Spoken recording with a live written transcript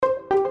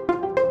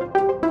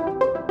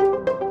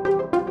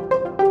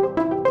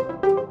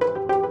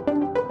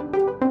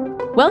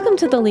Welcome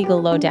to the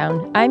Legal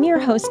Lowdown. I'm your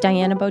host,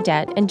 Diana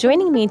Bodette, and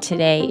joining me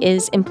today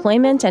is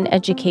employment and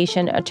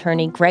education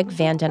attorney Greg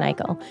Vanden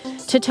Eykel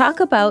to talk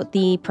about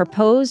the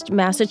proposed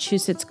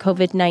Massachusetts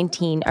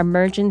COVID-19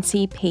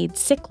 emergency paid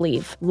sick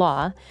leave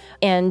law.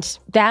 And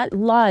that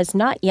law is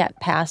not yet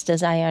passed,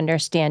 as I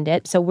understand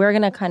it. So we're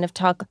going to kind of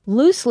talk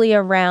loosely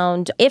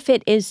around, if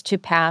it is to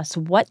pass,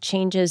 what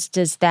changes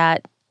does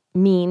that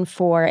mean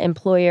for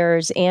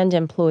employers and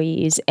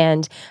employees,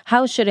 and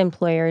how should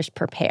employers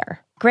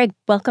prepare? Greg,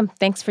 welcome.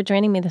 Thanks for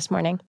joining me this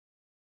morning.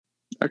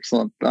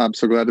 Excellent. I'm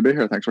so glad to be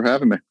here. Thanks for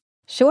having me.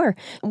 Sure.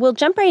 We'll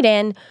jump right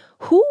in.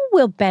 Who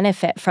will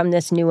benefit from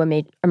this new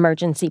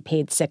emergency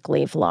paid sick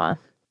leave law?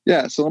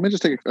 Yeah, so let me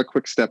just take a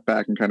quick step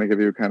back and kind of give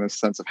you a kind of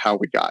sense of how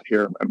we got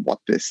here and what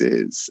this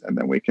is, and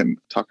then we can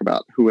talk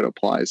about who it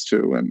applies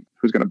to and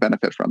who's going to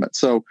benefit from it.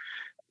 So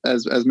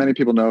as many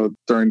people know,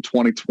 during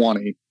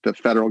 2020, the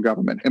federal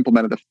government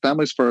implemented the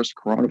Families First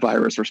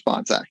Coronavirus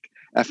Response Act,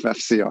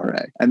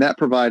 FFCRA, and that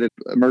provided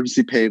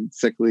emergency paid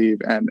sick leave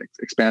and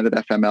expanded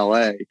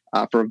FMLA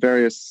for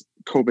various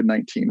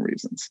COVID-19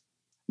 reasons.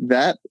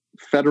 That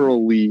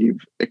federal leave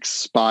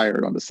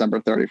expired on December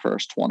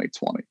 31st,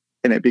 2020,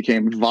 and it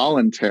became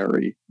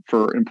voluntary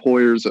for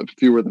employers of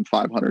fewer than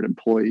 500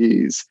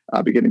 employees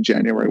beginning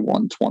January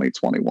 1,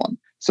 2021.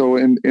 So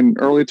in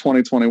early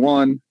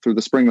 2021, through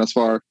the spring thus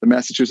far, the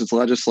Massachusetts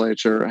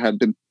legislature had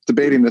been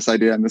debating this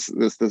idea, and this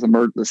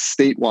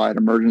statewide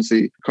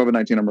emergency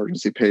COVID-19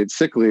 emergency paid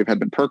sick leave had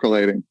been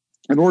percolating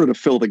in order to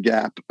fill the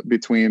gap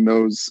between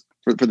those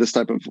for this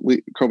type of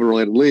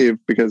COVID-related leave,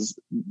 because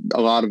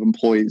a lot of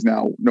employees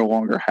now no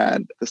longer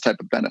had this type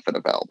of benefit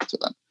available to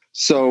them.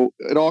 So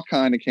it all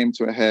kind of came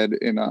to a head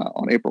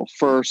on April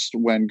 1st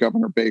when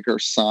Governor Baker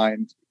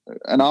signed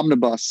an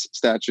omnibus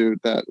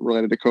statute that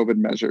related to COVID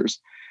measures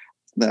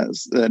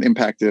that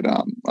impacted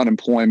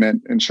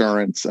unemployment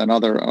insurance and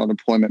other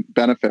unemployment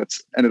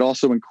benefits. And it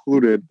also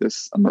included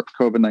this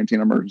COVID-19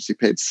 emergency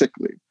paid sick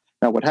leave.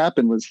 Now, what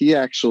happened was he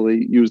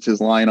actually used his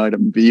line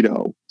item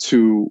veto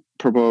to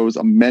propose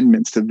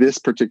amendments to this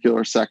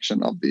particular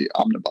section of the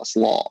omnibus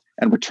law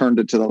and returned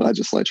it to the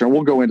legislature. And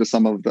we'll go into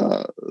some of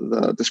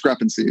the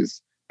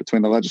discrepancies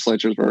between the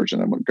legislature's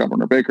version and what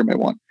Governor Baker may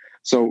want.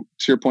 So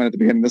to your point at the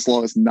beginning, this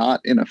law is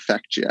not in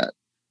effect yet.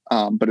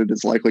 But it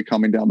is likely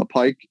coming down the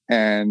pike,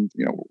 and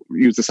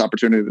use this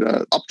opportunity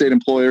to update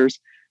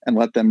employers and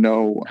let them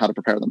know how to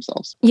prepare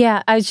themselves.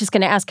 Yeah, I was just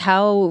going to ask,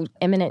 how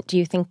imminent do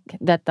you think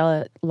that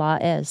the law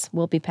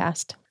will be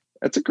passed?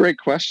 That's a great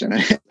question.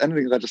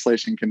 Any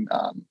legislation can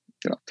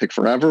take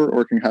forever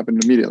or it can happen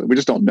immediately. We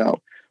just don't know.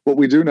 What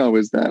we do know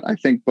is that I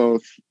think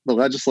both the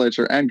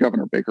legislature and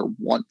Governor Baker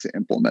want to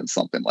implement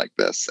something like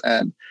this,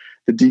 and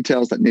the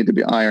details that need to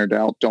be ironed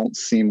out don't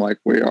seem like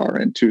we are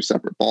in two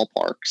separate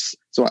ballparks.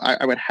 So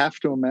I would have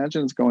to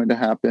imagine it's going to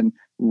happen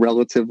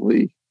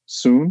relatively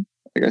soon.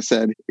 Like I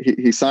said,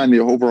 he signed the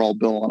overall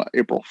bill on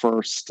April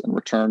 1st and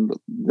returned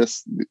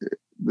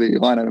the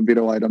line item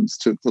veto items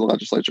to the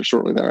legislature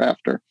shortly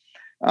thereafter.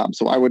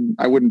 So I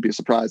wouldn't be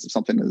surprised if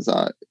something is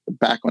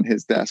back on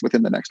his desk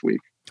within the next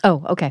week.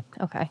 Oh, okay.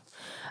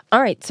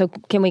 All right. So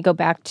can we go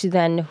back to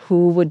then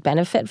who would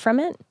benefit from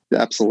it?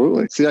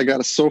 Absolutely. See, I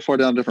got us so far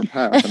down a different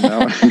path.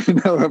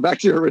 And now back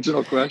to your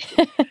original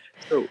question.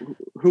 So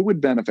who would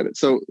benefit it?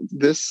 So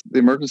the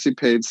emergency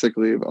paid sick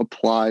leave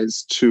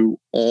applies to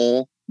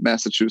all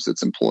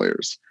Massachusetts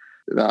employers,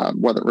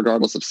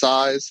 regardless of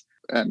size,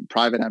 and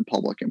private and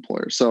public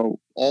employers. So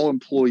all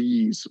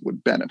employees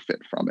would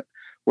benefit from it.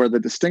 Where the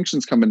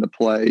distinctions come into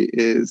play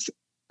is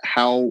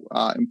how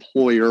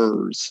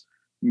employers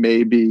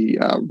may be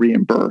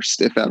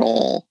reimbursed, if at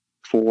all,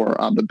 for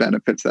the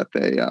benefits that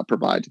they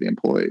provide to the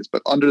employees.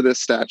 But under this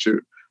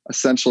statute,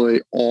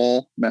 essentially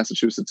all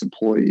Massachusetts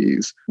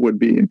employees would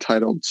be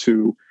entitled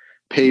to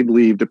paid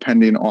leave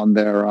depending on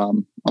their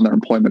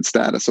employment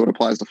status. So it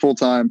applies to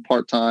full-time,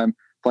 part-time,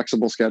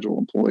 flexible schedule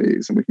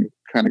employees, and we can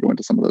kind of go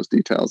into some of those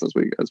details as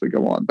we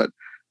go on. But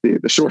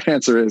the short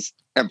answer is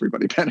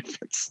everybody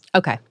benefits.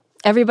 Okay.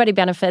 Everybody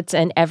benefits,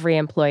 and every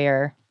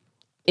employer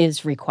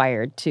is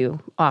required to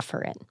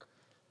offer it.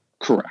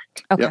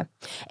 Correct. Okay. Yep.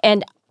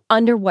 And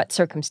under what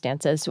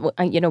circumstances,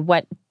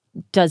 what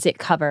does it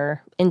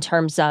cover in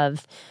terms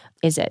of,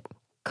 is it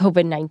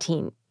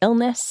COVID-19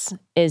 illness?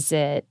 Is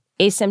it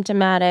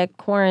asymptomatic,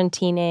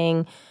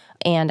 quarantining?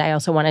 And I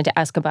also wanted to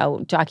ask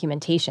about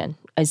documentation.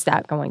 Is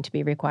that going to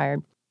be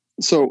required?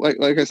 So,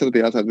 like I said at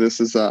the outset,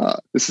 this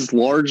is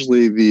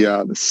largely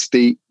the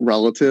state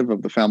relative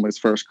of the Families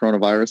First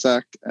Coronavirus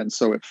Act, and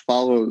so it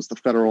follows the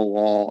federal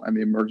law and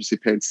the emergency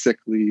paid sick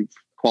leave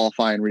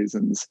qualifying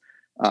reasons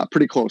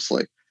pretty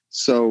closely.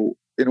 So,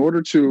 in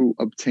order to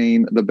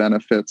obtain the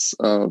benefits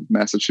of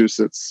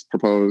Massachusetts'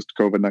 proposed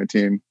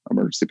COVID-19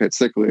 emergency paid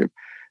sick leave,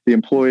 the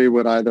employee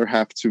would either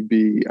have to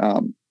be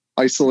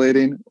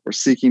isolating or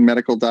seeking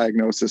medical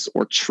diagnosis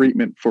or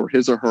treatment for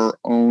his or her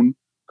own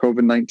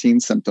COVID-19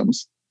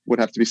 symptoms, would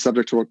have to be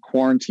subject to a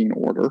quarantine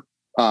order,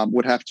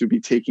 would have to be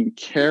taking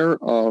care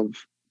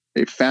of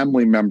a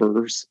family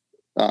member's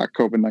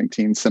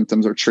COVID-19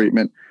 symptoms or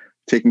treatment,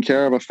 taking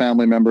care of a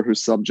family member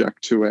who's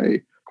subject to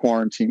a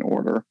quarantine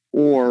order,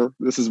 or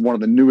this is one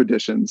of the new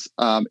additions,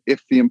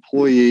 if the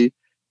employee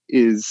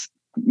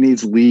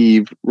needs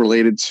leave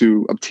related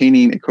to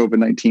obtaining a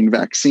COVID-19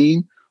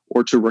 vaccine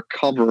or to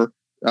recover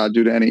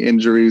due to any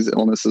injuries,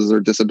 illnesses, or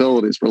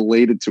disabilities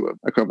related to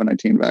a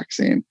COVID-19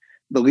 vaccine.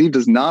 The leave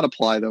does not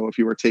apply, though, if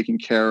you are taking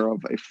care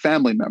of a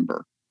family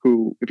member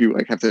who, if you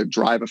have to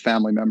drive a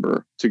family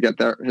member to get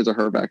his or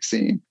her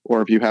vaccine,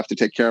 or if you have to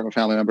take care of a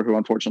family member who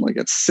unfortunately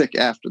gets sick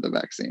after the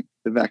vaccine.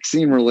 The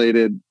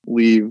vaccine-related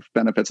leave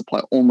benefits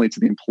apply only to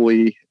the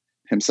employee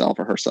himself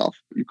or herself.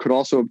 You could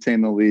also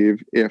obtain the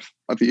leave if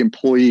the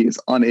employee is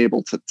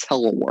unable to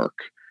telework,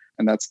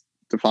 and that's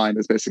defined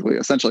as basically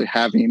essentially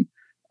having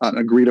an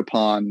agreed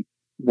upon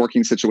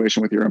working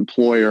situation with your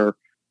employer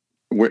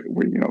where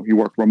you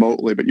work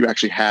remotely, but you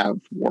actually have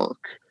work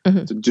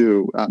to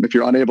do. If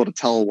you're unable to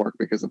telework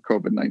because of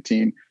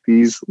COVID-19,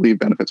 these leave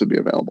benefits would be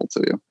available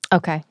to you.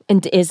 Okay.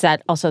 And is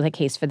that also the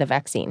case for the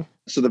vaccine?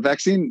 So the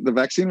vaccine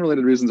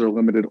related reasons are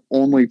limited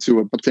only to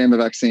obtain the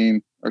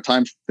vaccine or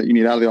time that you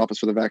need out of the office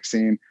for the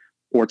vaccine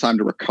or time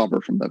to recover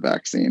from the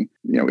vaccine.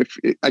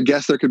 I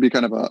guess there could be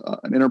kind of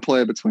an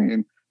interplay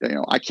between,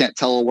 I can't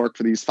telework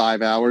for these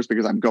 5 hours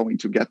because I'm going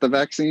to get the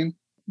vaccine.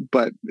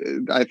 But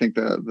I think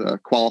the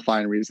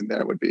qualifying reason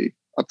there would be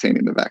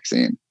obtaining the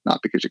vaccine,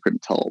 not because you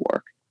couldn't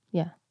telework.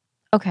 Yeah.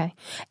 Okay.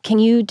 Can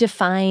you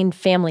define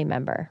family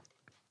member?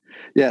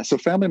 Yeah. So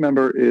family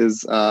member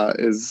is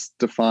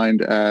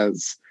defined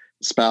as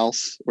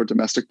spouse or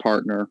domestic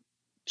partner,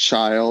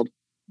 child,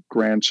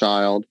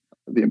 grandchild,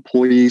 the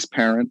employee's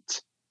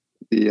parent,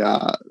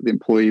 the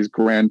employee's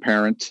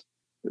grandparent,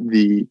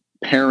 the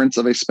parents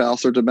of a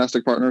spouse or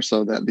domestic partner,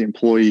 so that the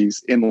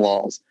employee's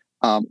in-laws,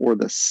 or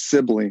the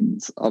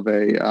siblings of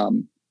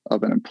an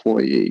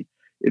employee.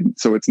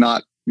 So it's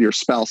not your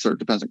spouse or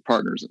domestic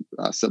partner's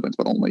siblings,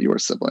 but only your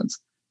siblings.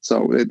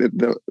 So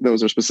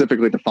those are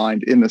specifically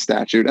defined in the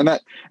statute,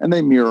 and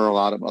they mirror a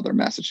lot of other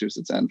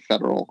Massachusetts and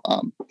federal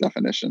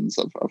definitions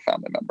of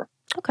family member.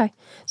 Okay,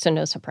 so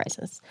no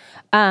surprises.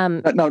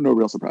 No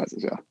real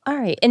surprises. Yeah. All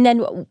right, and then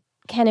what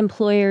can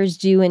employers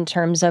do in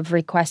terms of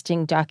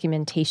requesting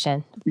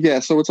documentation? Yeah,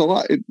 so it's a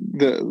lot.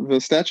 The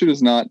statute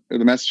is not, or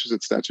the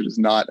Massachusetts statute is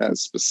not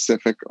as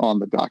specific on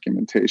the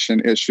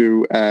documentation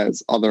issue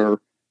as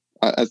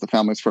as the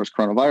Families First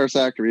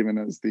Coronavirus Act, or even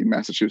as the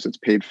Massachusetts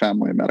Paid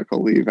Family and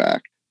Medical Leave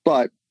Act.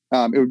 But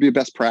it would be a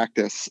best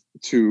practice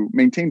to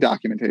maintain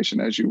documentation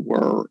as you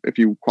were if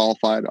you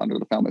qualified under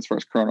the Families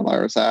First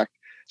Coronavirus Act.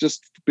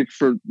 Just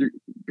because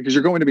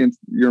you're going to be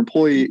your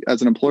employee,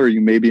 as an employer, you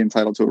may be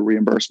entitled to a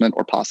reimbursement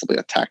or possibly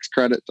a tax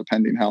credit,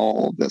 depending how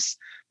all of this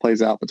plays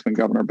out between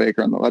Governor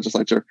Baker and the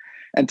legislature.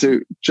 And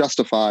to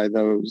justify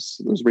those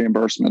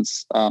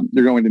reimbursements,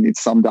 you're going to need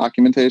some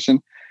documentation.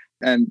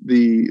 And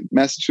the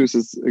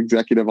Massachusetts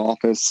Executive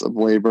Office of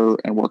Labor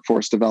and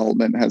Workforce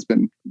Development has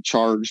been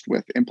charged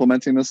with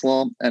implementing this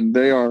law, and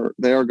they are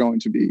going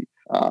to be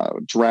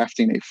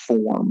drafting a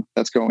form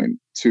that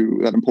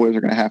employees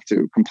are going to have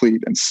to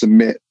complete and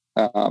submit.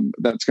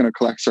 That's going to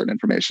collect certain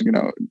information,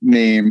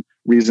 name,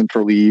 reason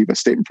for leave, a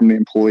statement from the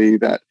employee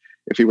that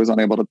if he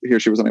or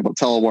she was unable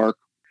to telework.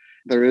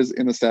 There is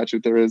in the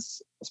statute, there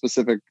is a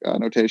specific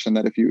notation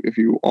that if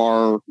you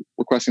are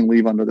requesting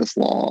leave under this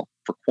law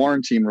for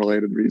quarantine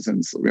related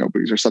reasons,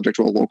 because you're subject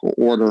to a local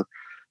order,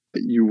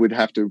 you would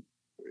have to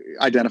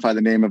identify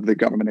the name of the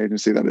government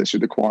agency that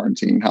issued the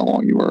quarantine, how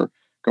long you were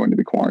going to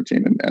be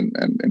quarantined,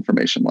 and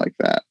information like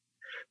that.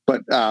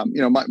 But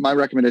my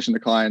recommendation to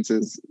clients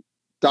is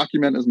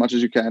document as much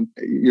as you can.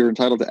 You're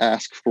entitled to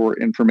ask for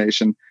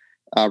information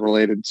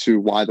related to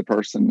why the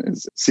person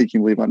is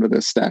seeking leave under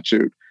this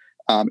statute.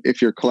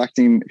 If you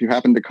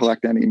happen to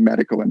collect any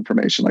medical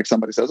information, like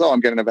somebody says, "Oh,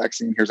 I'm getting a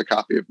vaccine, here's a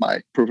copy of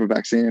my proof of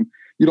vaccine,"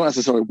 you don't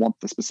necessarily want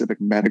the specific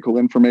medical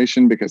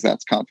information because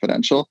that's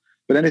confidential.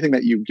 But anything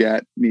that you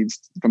get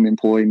from the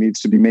employee needs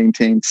to be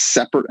maintained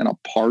separate and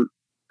apart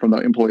from the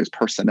employee's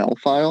personnel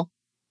file.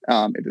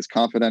 It is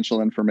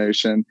confidential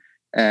information,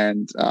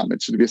 and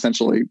it should be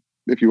essentially,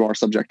 if you are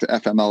subject to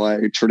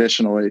FMLA,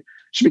 traditionally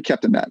should be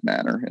kept in that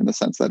manner, in the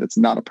sense that it's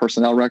not a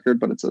personnel record,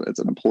 but it's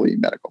an employee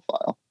medical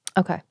file.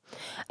 Okay.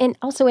 And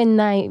also in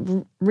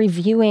the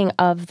reviewing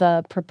of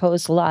the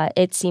proposed law,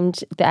 it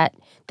seemed that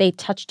they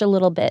touched a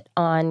little bit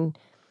on,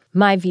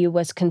 my view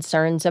was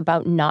concerns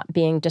about not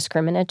being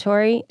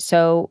discriminatory.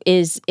 So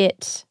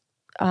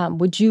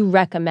would you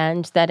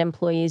recommend that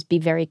employees be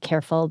very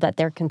careful that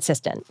they're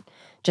consistent?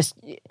 Just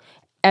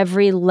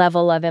every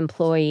level of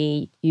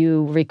employee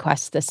you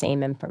request the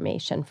same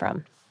information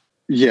from?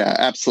 Yeah,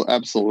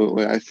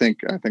 absolutely. I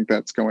think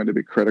that's going to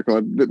be critical,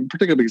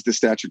 particularly because the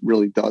statute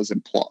really does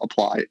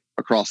apply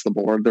across the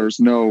board. There's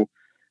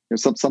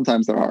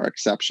sometimes there are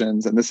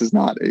exceptions, and this is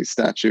not a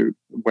statute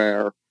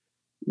where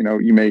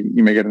you may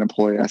get an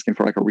employee asking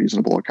for like a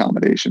reasonable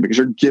accommodation, because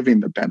you're giving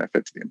the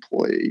benefit to the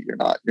employee.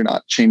 You're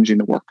not changing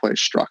the workplace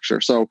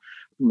structure. So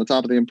from the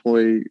top of the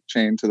employee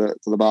chain to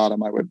the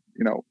bottom, I would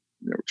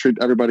treat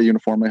everybody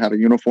uniformly, have a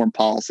uniform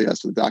policy as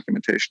to the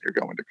documentation you're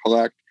going to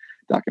collect,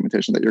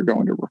 documentation that you're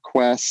going to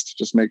request.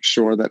 Just make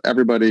sure that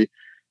everybody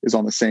is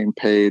on the same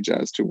page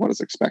as to what is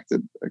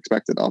expected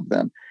of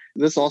them.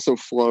 This also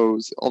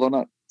flows, although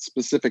not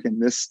specific in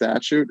this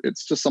statute,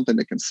 it's just something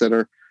to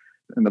consider.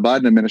 In the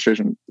Biden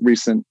administration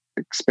recent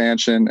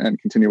expansion and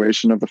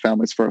continuation of the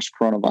Families First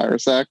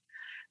Coronavirus Act,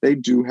 they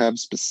do have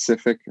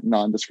specific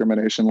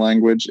non-discrimination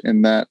language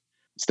in that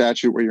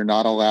statute where you're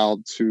not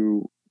allowed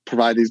to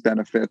provide these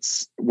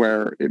benefits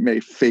where it may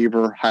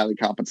favor highly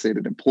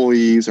compensated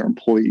employees or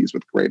employees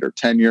with greater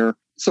tenure.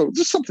 So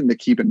just something to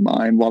keep in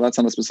mind. While that's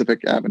on a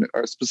specific avenue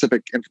or a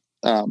specific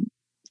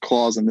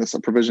clause in this, a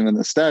provision in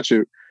this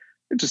statute,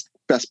 it's just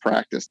best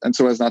practice. And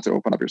so as not to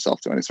open up yourself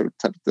to any sort of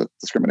type of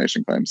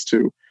discrimination claims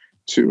to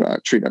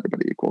treat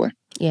everybody equally.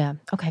 Yeah.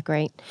 Okay,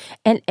 great.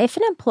 And if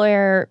an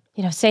employer,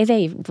 say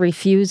they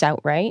refuse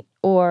outright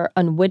or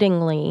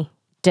unwittingly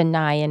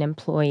deny an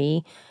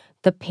employee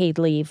the paid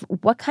leave,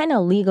 what kind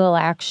of legal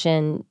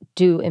action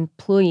do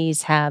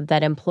employees have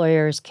that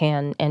employers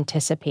can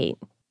anticipate?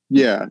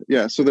 Yeah.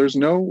 So it's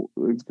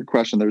a good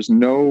question. There's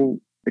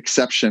no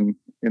exception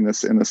in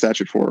the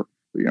statute for,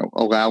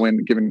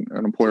 giving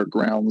an employer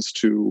grounds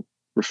to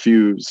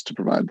refuse to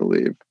provide the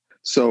leave.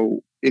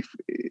 So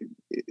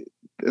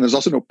and there's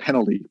also no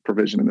penalty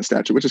provision in the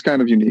statute, which is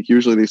kind of unique.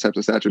 Usually these types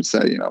of statutes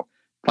say,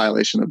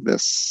 violation of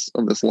this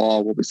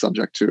law will be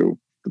subject to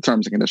the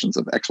terms and conditions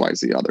of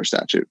XYZ other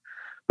statute.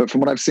 But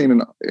from what I've seen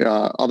in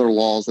other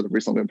laws that have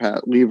recently been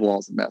passed, leave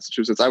laws in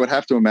Massachusetts, I would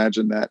have to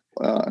imagine that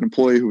an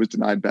employee who was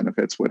denied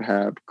benefits would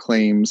have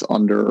claims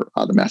under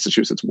the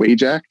Massachusetts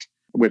Wage Act,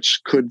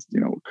 which could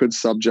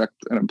subject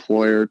an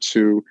employer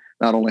to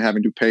not only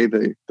having to pay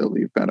the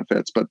leave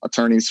benefits, but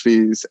attorney's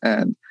fees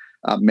and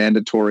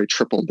mandatory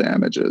triple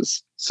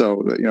damages.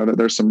 So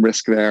there's some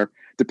risk there,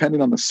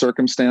 depending on the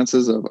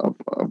circumstances of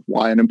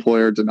why an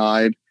employer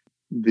denied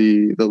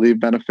the leave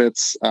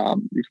benefits.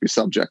 You could be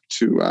subject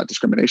to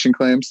discrimination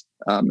claims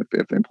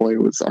if the employee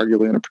was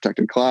arguably in a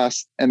protected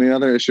class. And the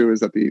other issue is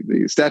that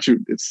the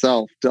statute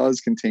itself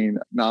does contain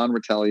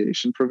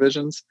non-retaliation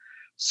provisions.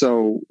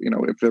 So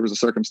if there was a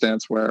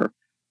circumstance where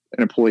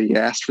an employee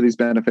asked for these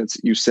benefits,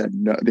 you said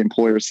no, the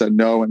employer said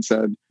no and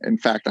said, in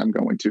fact, I'm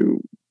going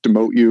to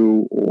demote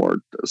you or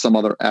took some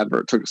other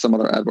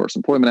adverse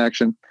employment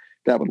action,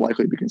 that would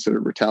likely be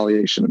considered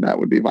retaliation, and that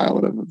would be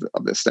violative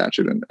of this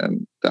statute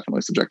and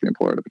definitely subject the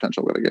employer to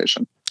potential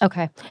litigation.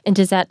 Okay. And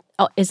is that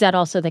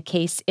also the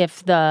case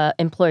if the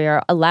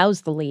employer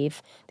allows the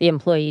leave, the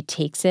employee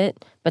takes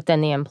it, but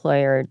then the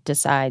employer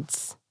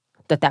decides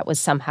that was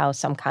somehow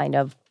some kind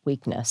of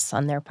weakness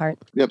on their part?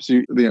 Yep.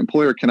 So the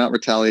employer cannot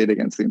retaliate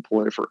against the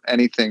employer for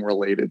anything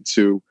related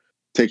to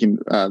taking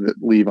the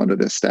leave under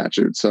this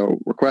statute. So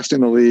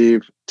requesting the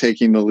leave,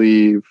 taking the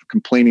leave,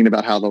 complaining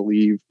about how the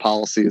leave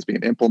policy is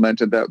being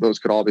implemented, those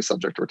could all be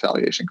subject to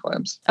retaliation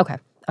claims. Okay,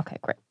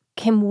 great.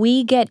 Can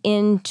we get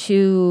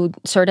into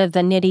sort of the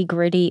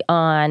nitty-gritty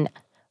on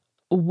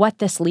what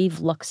this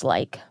leave looks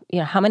like?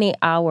 How many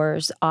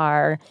hours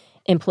are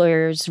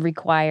employers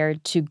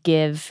required to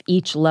give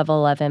each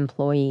level of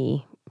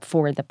employee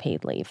for the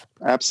paid leave?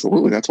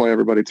 Absolutely. That's why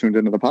everybody tuned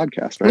into the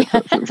podcast, right?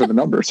 for the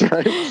numbers,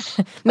 right?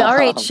 All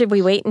right. Should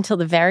we wait until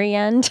the very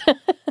end?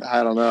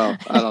 I don't know.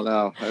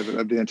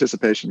 The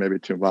anticipation may be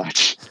too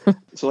much.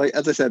 So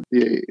as I said,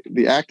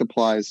 the act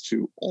applies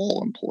to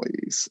all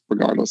employees,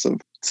 regardless of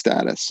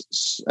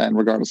status and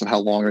regardless of how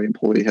long the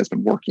employee has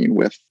been working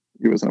with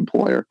you as an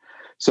employer.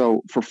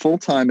 So for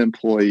full-time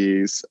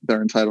employees,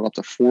 they're entitled up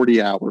to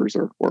 40 hours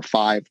or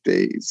 5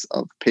 days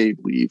of paid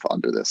leave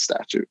under this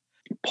statute.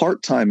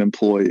 Part-time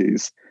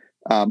employees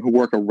who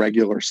work a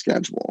regular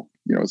schedule,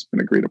 has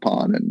been agreed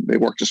upon, and they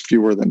work just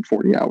fewer than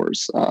 40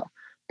 hours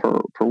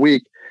per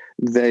week,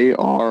 they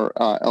are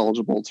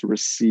eligible to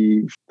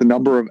receive the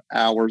number of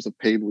hours of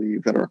paid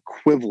leave that are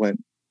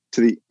equivalent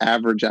to the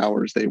average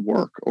hours they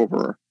work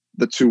over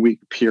the 2-week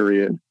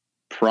period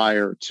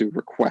prior to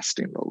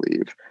requesting the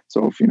leave.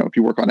 So if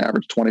you work on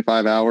average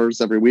 25 hours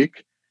every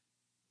week,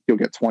 you'll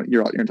get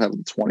you're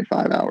entitled to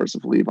 25 hours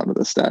of leave under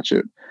the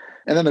statute.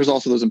 And then there's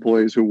also those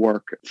employees who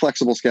work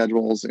flexible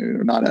schedules,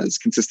 not as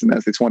consistent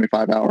as the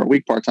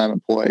 25-hour-a-week part-time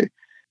employee.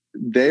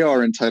 They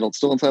are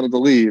still entitled to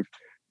leave.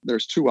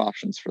 There's 2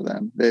 options for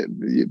them.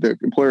 The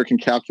employer can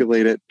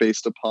calculate it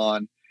based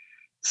upon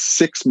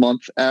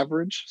 6-month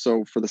average.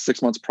 So for the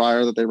 6 months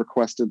prior that they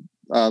requested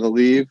the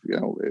leave,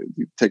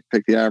 you take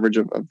the average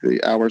of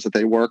the hours that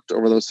they worked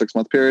over those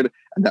 6-month period,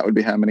 and that would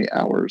be how many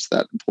hours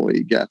that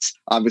employee gets.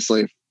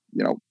 Obviously, if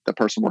the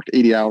person worked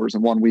 80 hours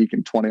in one week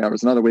and 20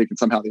 hours another week, and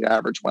somehow the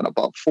average went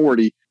above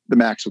 40, the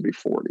max would be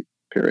 40,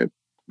 period.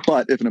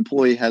 But if an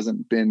employee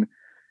hasn't been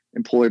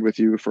employed with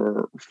you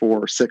for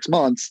 6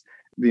 months,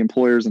 the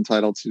employer is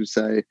entitled to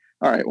say,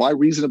 all right, well, I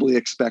reasonably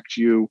expect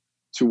you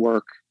to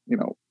work,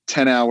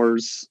 10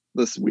 hours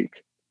this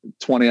week,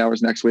 20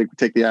 hours next week.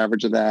 Take the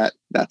average of that.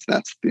 That's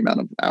the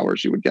amount of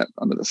hours you would get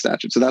under the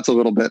statute. So that's a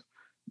little bit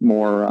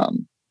more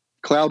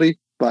cloudy,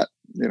 but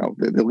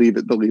the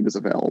leave is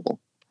available.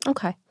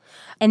 Okay.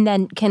 And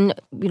then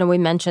we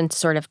mentioned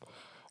sort of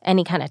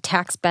any kind of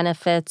tax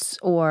benefits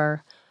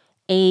or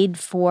aid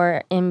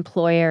for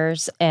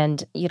employers,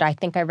 and I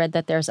think I read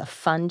that there's a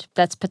fund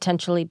that's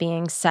potentially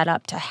being set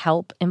up to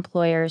help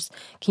employers.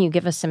 Can you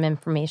give us some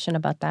information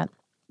about that?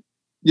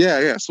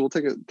 Yeah. So we'll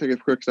take a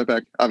quick step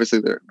back. Obviously,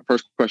 the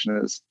first question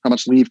is, how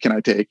much leave can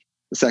I take?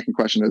 The second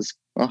question is,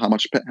 well, how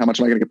much am I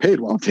going to get paid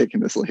while I'm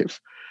taking this leave?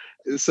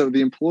 So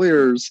the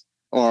employers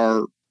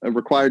are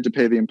required to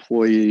pay the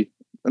employee.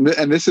 And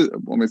this is,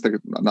 let me take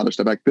another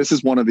step back. This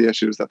is one of the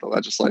issues that the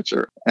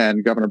legislature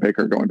and Governor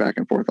Baker are going back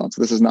and forth on. So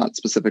this is not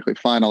specifically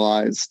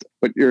finalized,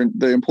 but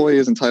the employee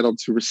is entitled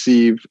to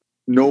receive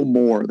no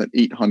more than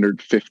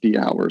 850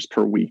 hours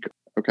per week.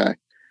 Okay.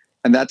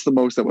 And that's the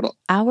most that would...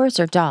 Hours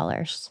or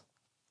dollars?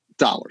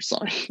 Dollars,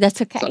 sorry.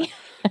 That's okay.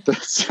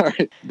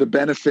 Sorry. The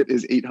benefit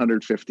is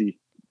 $850.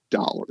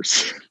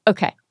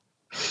 Okay.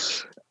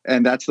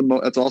 And that's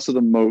also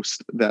the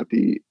most that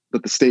the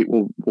state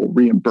will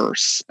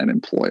reimburse an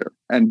employer.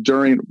 And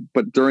during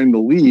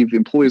the leave, the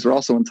employees are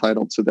also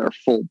entitled to their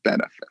full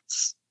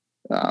benefits.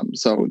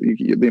 So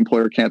the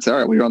employer can't say, all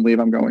right, well, you're on leave,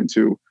 I'm going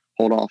to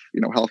hold off,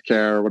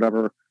 healthcare or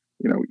whatever.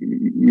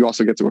 You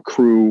also get to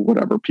accrue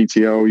whatever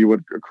PTO you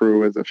would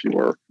accrue as if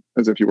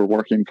you were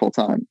working full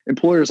time.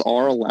 Employers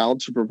are allowed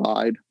to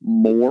provide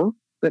more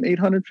than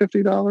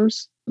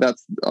 $850.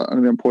 That's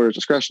under the employer's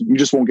discretion. You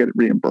just won't get it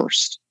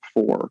reimbursed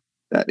for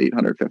that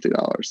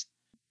 $850.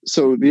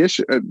 So the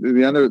issue,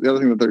 the other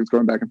thing that they're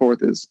going back and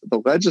forth is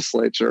the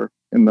legislature.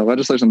 In the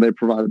legislation they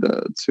provided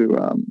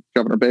to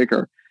Governor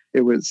Baker,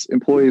 it was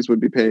employees would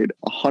be paid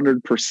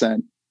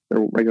 100%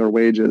 their regular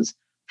wages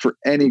for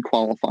any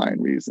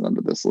qualifying reason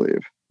under this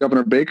leave.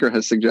 Governor Baker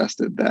has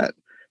suggested that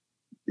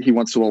he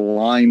wants to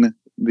align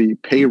the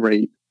pay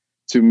rate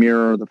to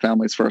mirror the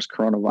Families First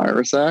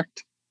Coronavirus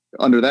Act.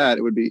 Under that,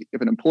 it would be if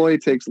an employee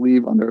takes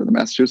leave under the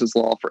Massachusetts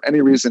law for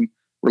any reason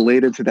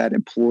related to that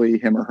employee,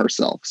 him or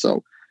herself.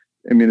 So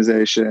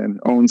immunization,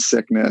 own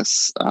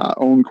sickness,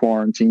 own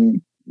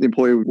quarantine, the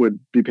employee would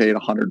be paid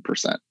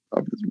 100%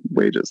 of his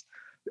wages.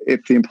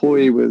 If the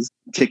employee was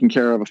taking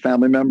care of a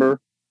family member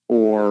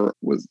or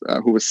was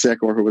who was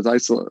sick or who was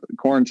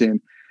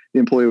quarantined, the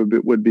employee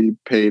would be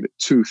paid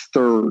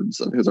 2/3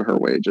 of his or her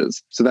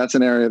wages. So that's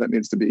an area that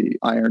needs to be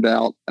ironed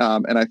out.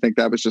 And I think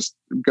that was just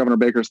Governor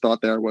Baker's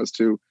thought there was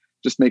to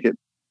just make it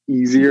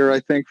easier,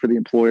 I think, for the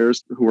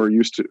employers who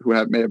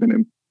may have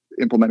been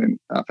implementing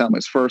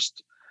Families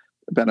First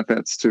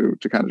benefits to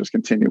kind of just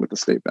continue with the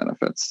state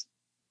benefits.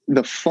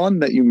 The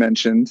fund that you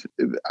mentioned,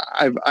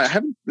 I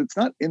haven't. It's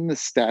not in the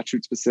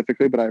statute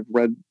specifically, but I've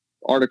read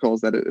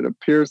articles that it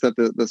appears that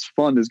this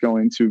fund is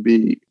going to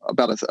be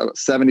about a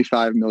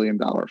 $75 million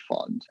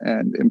fund,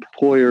 and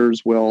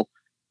employers will,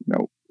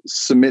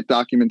 submit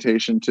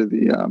documentation to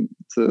the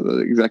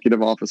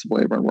Executive Office of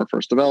Labor and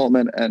Workforce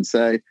Development and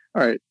say,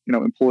 all right,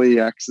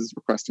 employee X is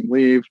requesting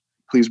leave.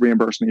 Please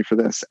reimburse me for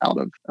this out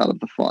of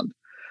the fund.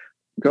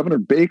 Governor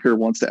Baker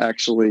wants to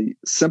actually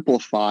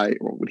simplify,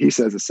 or what he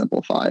says is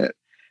simplify it,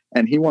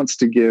 and he wants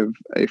to give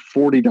a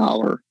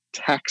 $40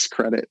 tax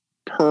credit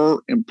per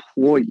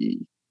employee,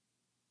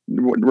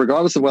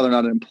 regardless of whether or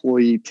not an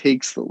employee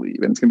takes the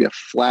leave. And it's going to be a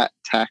flat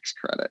tax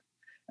credit.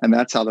 And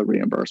that's how the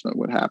reimbursement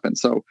would happen.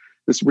 So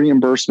this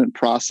reimbursement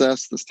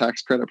process, this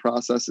tax credit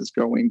process is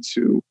going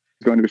to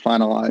be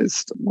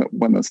finalized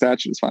when the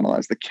statute is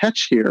finalized. The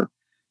catch here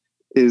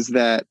is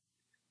that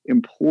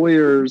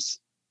employers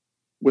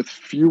with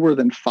fewer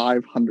than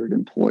 500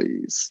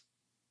 employees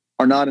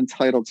are not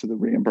entitled to the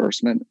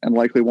reimbursement and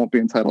likely won't be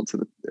entitled to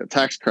the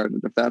tax credit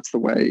if that's the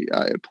way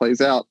it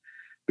plays out.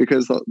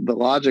 Because the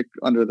logic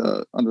under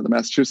the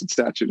Massachusetts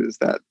statute is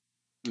that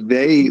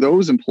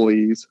those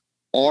employees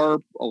are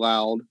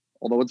allowed,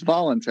 although it's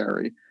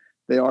voluntary,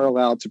 they are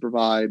allowed to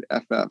provide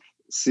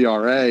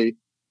FFCRA,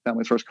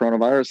 Families First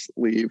Coronavirus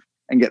Leave,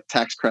 and get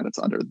tax credits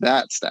under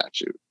that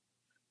statute.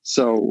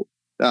 So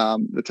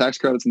the tax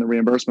credits and the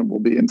reimbursement will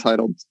be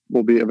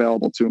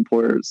available to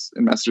employers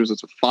in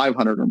Massachusetts with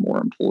 500 or more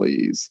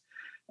employees.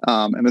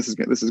 And this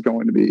is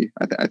going to be,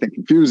 I think,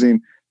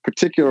 confusing,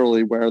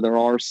 particularly where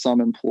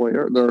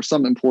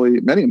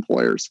many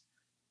employers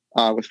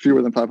with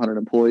fewer than 500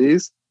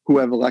 employees who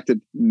have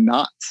elected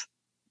not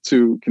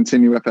to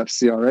continue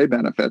FFCRA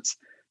benefits.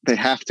 They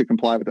have to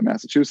comply with the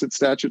Massachusetts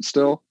statute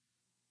still,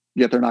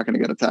 yet they're not going to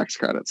get a tax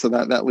credit. So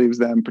that leaves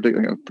them,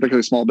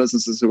 particularly small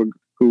businesses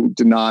who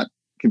did not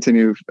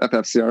continue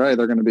FFCRA,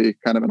 they're going to be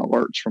kind of in a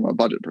lurch from a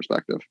budget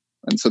perspective.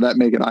 And so that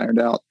may get ironed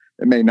out.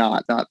 It may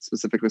not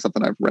specifically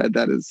something I've read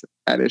that is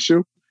at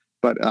issue,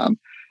 but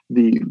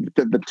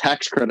the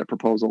tax credit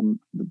proposal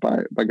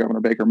by Governor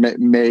Baker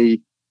may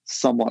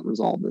somewhat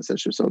resolve this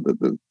issue. So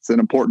it's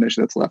an important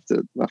issue that's left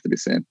to be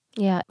seen.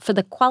 Yeah. For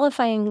the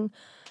qualifying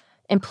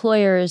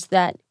employers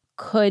that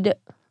could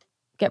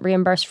get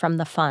reimbursed from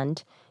the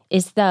fund,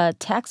 is the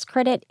tax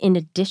credit in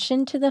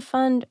addition to the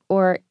fund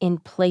or in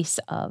place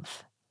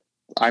of?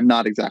 I'm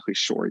not exactly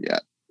sure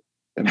yet.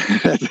 And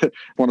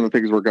one of the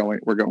things we're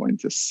going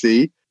to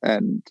see.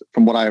 And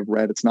from what I've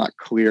read, it's not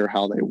clear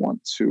how they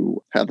want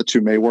to have the two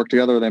may work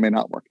together or they may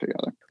not work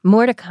together.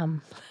 More to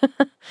come.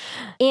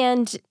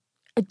 And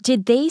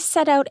did they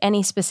set out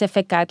any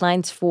specific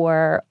guidelines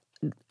for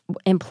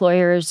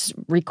employers'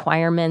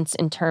 requirements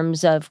in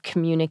terms of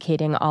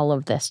communicating all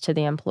of this to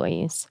the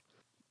employees?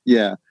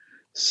 Yeah.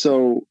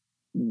 So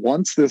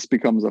once this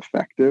becomes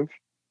effective,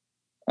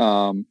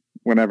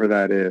 whenever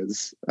that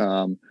is,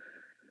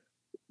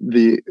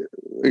 the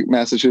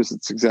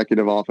Massachusetts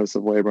Executive Office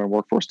of Labor and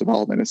Workforce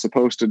Development is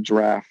supposed to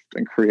draft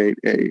and create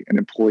an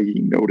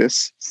employee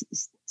notice.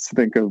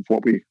 Think of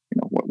what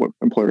what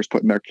employers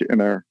put in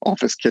their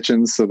office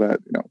kitchens, so that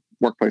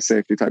workplace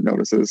safety type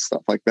notices,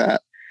 stuff like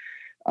that.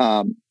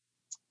 And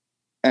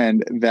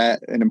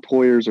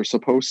employers are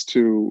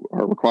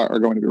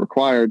going to be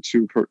required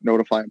to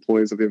notify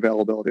employees of the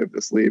availability of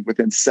this leave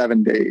within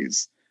 7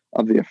 days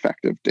of the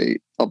effective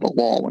date of the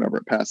law, whenever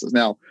it passes.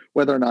 Now,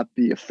 whether or not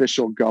the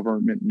official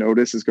government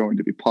notice is going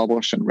to be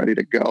published and ready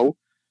to go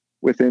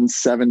within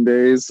 7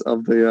 days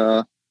of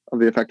the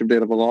effective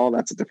date of the law,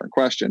 that's a different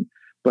question.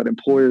 But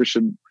employers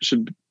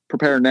should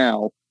prepare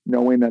now,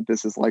 knowing that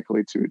this is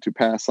likely to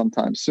pass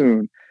sometime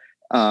soon,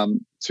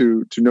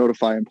 to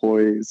notify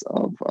employees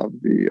of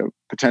the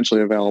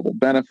potentially available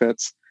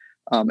benefits.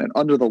 And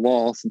under the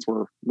law, since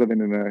we're living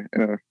in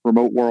a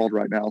remote world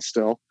right now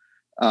still,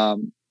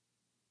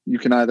 you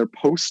can either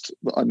post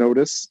a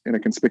notice in a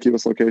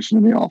conspicuous location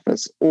in the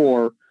office,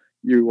 or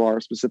you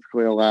are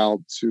specifically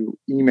allowed to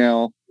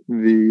email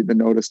the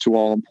notice to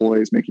all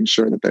employees, making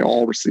sure that they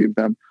all receive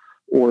them.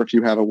 Or if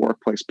you have a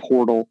workplace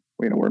portal,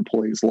 where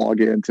employees log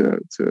in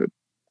for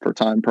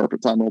time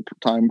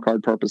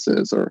card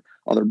purposes or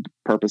other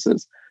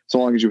purposes, so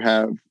long as you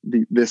have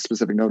this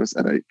specific notice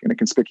in a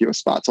conspicuous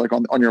spot, so like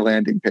on your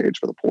landing page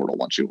for the portal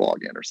once you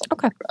log in or something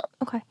like that.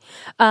 Okay.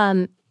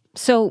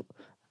 So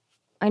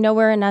I know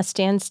we're in a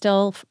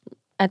standstill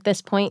at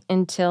this point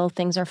until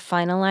things are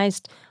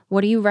finalized.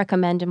 What do you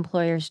recommend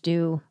employers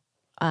do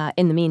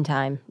in the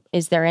meantime?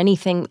 Is there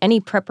any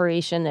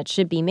preparation that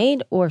should be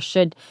made, or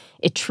should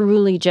it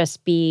truly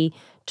just be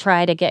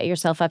try to get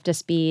yourself up to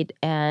speed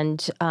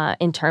and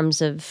in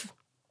terms of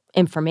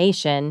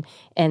information,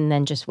 and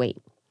then just wait?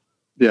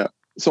 Yeah.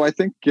 So I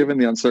think given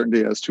the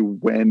uncertainty as to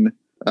when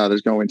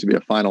there's going to be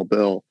a final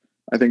bill,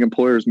 I think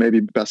employers may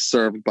be best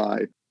served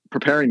by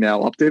preparing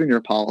now, updating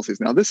your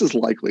policies. Now, this is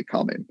likely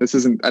coming.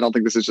 I don't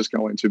think this is just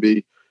going to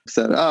be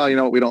said,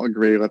 we don't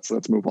agree, let's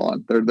move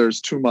on.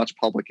 There's too much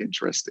public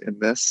interest in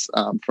this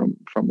from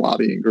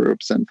lobbying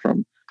groups and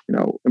from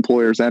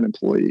employers and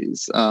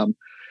employees.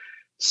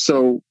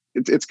 So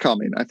it's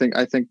coming. I think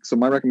so.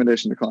 My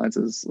recommendation to clients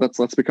is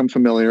let's become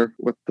familiar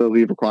with the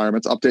leave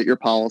requirements, update your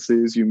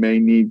policies. You may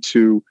need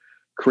to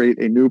create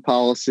a new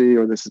policy,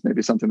 or this is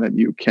maybe something that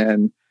you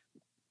can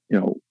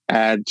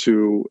add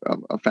to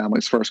a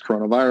family's first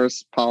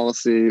coronavirus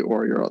policy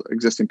or your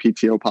existing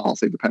PTO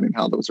policy, depending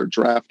how those are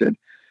drafted.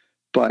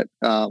 But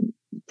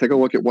take a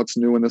look at what's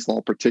new in this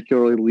law,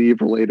 particularly leave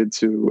related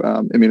to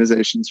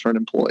immunizations for an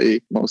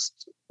employee.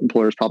 Most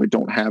employers probably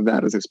don't have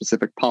that as a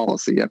specific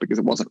policy yet because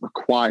it wasn't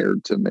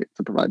required to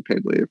provide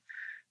paid leave.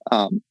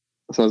 So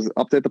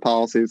update the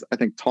policies. I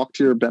think talk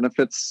to your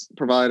benefits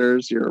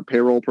providers, your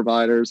payroll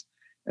providers,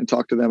 and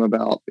talk to them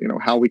about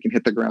how we can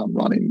hit the ground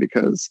running,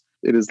 because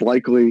it is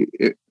likely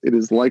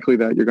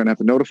that you're going to have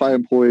to notify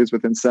employees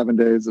within 7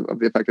 days of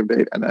the effective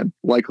date, and then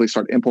likely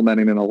start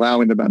implementing and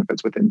allowing the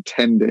benefits within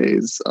 10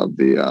 days of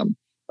the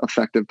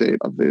effective date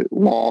of the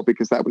law,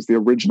 because that was the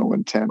original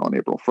intent on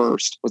April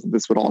 1st, was that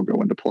this would all go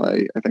into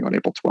play, I think, on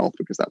April 12th,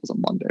 because that was a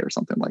Monday or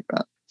something like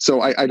that. So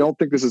I don't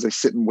think this is a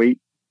sit and wait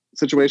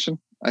situation.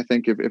 I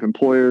think if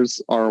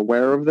employers are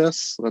aware of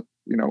this,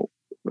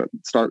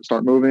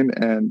 start moving,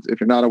 and if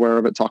you're not aware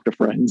of it, talk to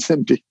friends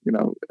and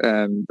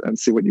and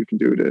see what you can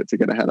do to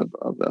get ahead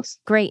of this.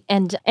 Great.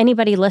 And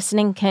anybody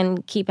listening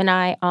can keep an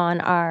eye on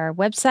our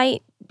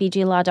website,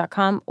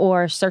 bglaw.com,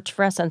 or search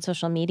for us on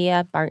social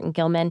media, Barton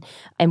Gilman,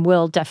 and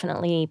we'll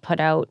definitely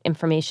put out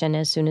information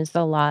as soon as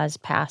the law is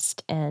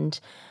passed and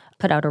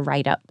put out a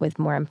write-up with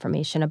more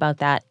information about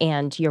that.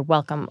 And you're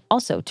welcome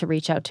also to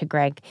reach out to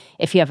Greg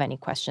if you have any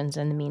questions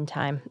in the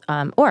meantime,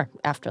 or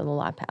after the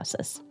law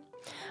passes.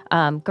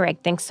 Greg,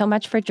 thanks so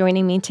much for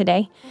joining me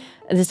today.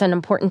 This is an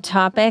important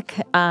topic,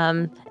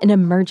 an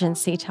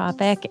emergency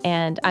topic,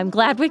 and I'm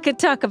glad we could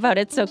talk about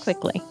it so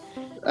quickly.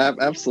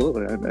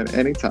 Absolutely. And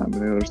anytime.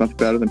 There's nothing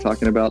better than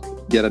talking about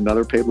yet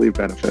another paid leave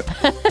benefit.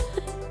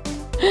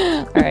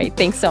 All right.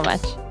 Thanks so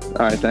much.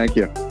 All right. Thank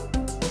you.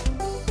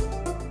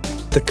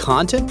 The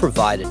content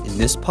provided in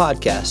this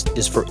podcast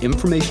is for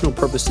informational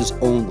purposes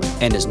only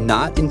and is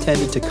not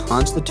intended to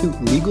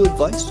constitute legal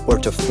advice or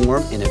to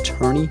form an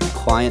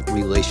attorney-client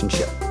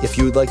relationship. If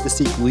you would like to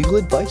seek legal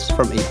advice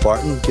from a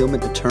Barton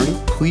Gilman attorney,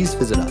 please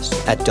visit us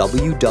at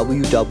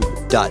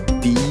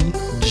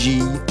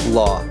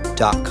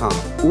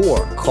www.bglaw.com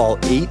or call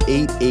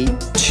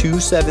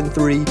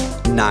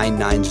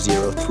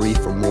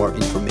 888-273-9903 for more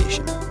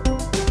information.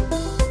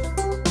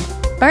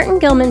 Barton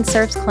Gilman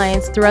serves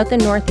clients throughout the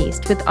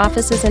Northeast with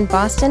offices in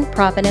Boston,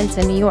 Providence,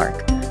 and New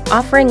York,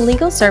 offering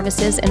legal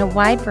services in a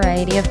wide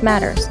variety of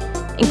matters,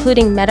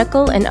 including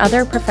medical and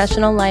other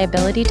professional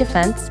liability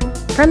defense,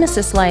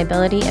 premises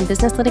liability and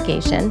business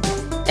litigation,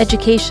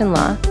 education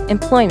law,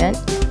 employment,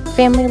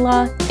 family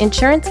law,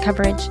 insurance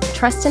coverage,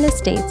 trust and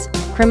estates,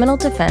 criminal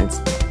defense,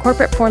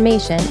 corporate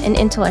formation, and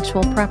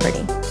intellectual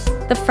property.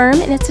 The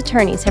firm and its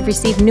attorneys have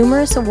received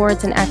numerous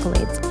awards and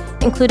accolades,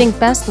 including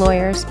Best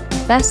Lawyers,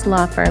 Best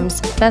Law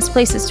Firms, Best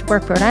Places to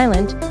Work Rhode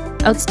Island,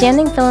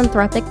 Outstanding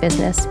Philanthropic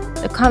Business,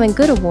 the Common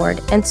Good Award,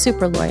 and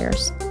Super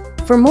Lawyers.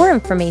 For more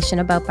information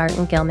about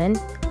Barton Gilman,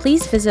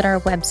 please visit our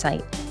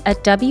website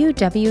at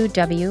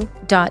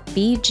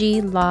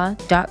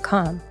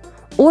www.bglaw.com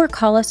or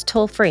call us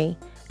toll-free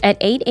at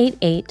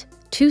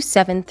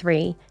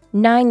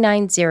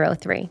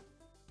 888-273-9903.